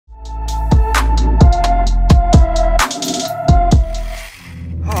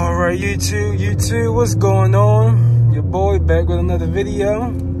YouTube, what's going on? Your boy back with another video.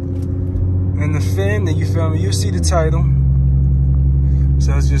 And the fan, that you feel me, you see the title.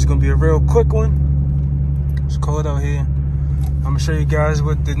 So it's just gonna be a real quick one. It's cold out here. I'm gonna show you guys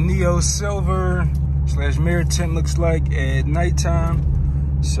what the Neosilver / mirror tint looks like at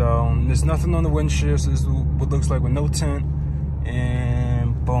nighttime. So there's nothing on the windshield, so this is what it looks like with no tint.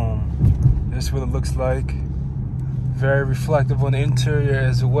 And boom, this is what it looks like. Very reflective on the interior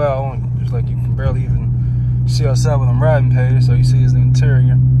as well. Just like you can barely even see outside when I'm riding past. So you see is the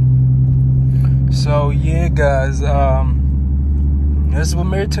interior. So yeah, guys, this is what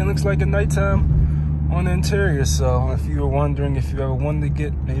mirror tint looks like at nighttime on the interior. So if you were wondering if you ever wanted to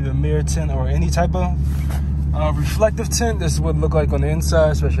get maybe a mirror tint or any type of reflective tint, this is what it look like on the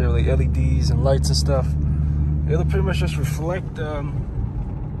inside, especially like LEDs and lights and stuff. It'll pretty much just reflect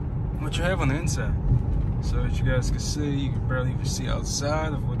what you have on the inside. So as you guys can see, you can barely even see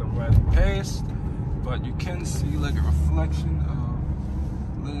outside of what I'm riding past, but you can see like a reflection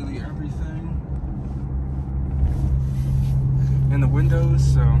of literally everything in the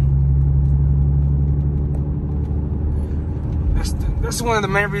windows. So that's one of the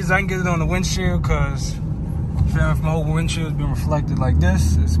main reasons I can get it on the windshield, because if my whole windshield's been reflected like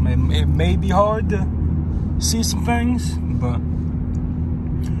this, it may be hard to see some things, but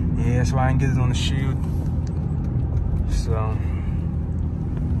yeah, that's why I can get it on the shield. So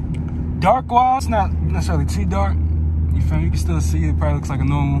dark wise, not necessarily too dark. You feel me? You can still see it. Probably looks like a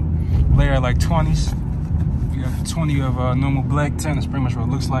normal layer, like 20s. You got 20 of normal black tint. That's pretty much what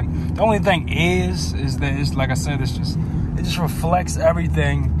it looks like. The only thing is that it's, like I said, it just reflects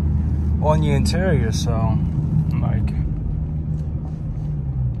everything on your interior. So like,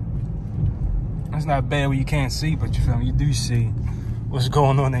 it's not bad when you can't see, but you feel me? You do see what's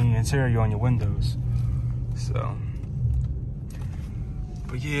going on in your interior on your windows. So.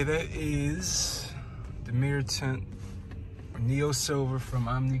 But yeah, that is the mirror tint, Neosilver from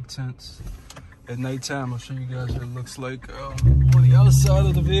Optimum Tints. At nighttime, I'll show you guys what it looks like on the outside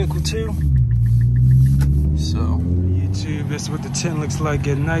of the vehicle too. So, YouTube, this is what the tint looks like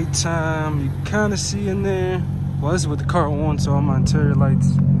at nighttime. You can kind of see in there. Well, this is with the car on, so all my interior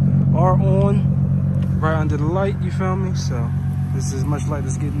lights are on, right under the light, you feel me? So, this is as much light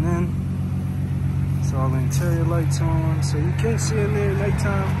as getting in. So all the interior lights on, so you can't see in there at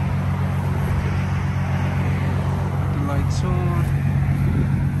nighttime. The lights on.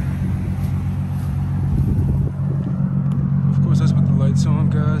 Of course, that's with the lights on,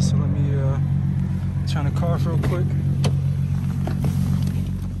 guys. So let me turn the car off real quick.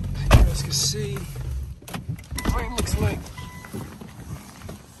 You guys can see what it looks like.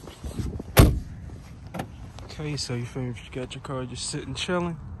 Okay, so you feel me? If you got your car just sitting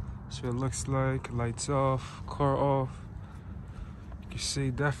chilling. So it looks like, lights off, car off. You can see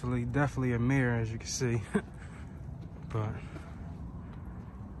definitely a mirror, as you can see. But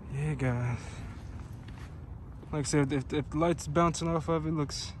yeah, guys. Like I said, if the light's bouncing off of it,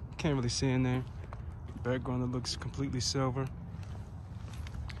 looks, can't really see in there. Background, it looks completely silver.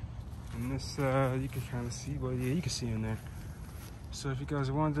 And this you can kind of see, well, yeah, you can see in there. So if you guys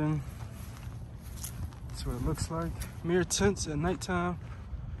are wondering, that's what it looks like. Mirror tints at nighttime.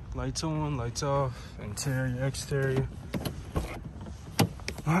 Lights on, lights off, interior, exterior.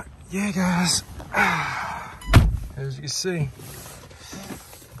 But yeah, guys, as you can see,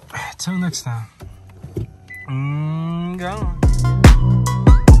 till next time, gone.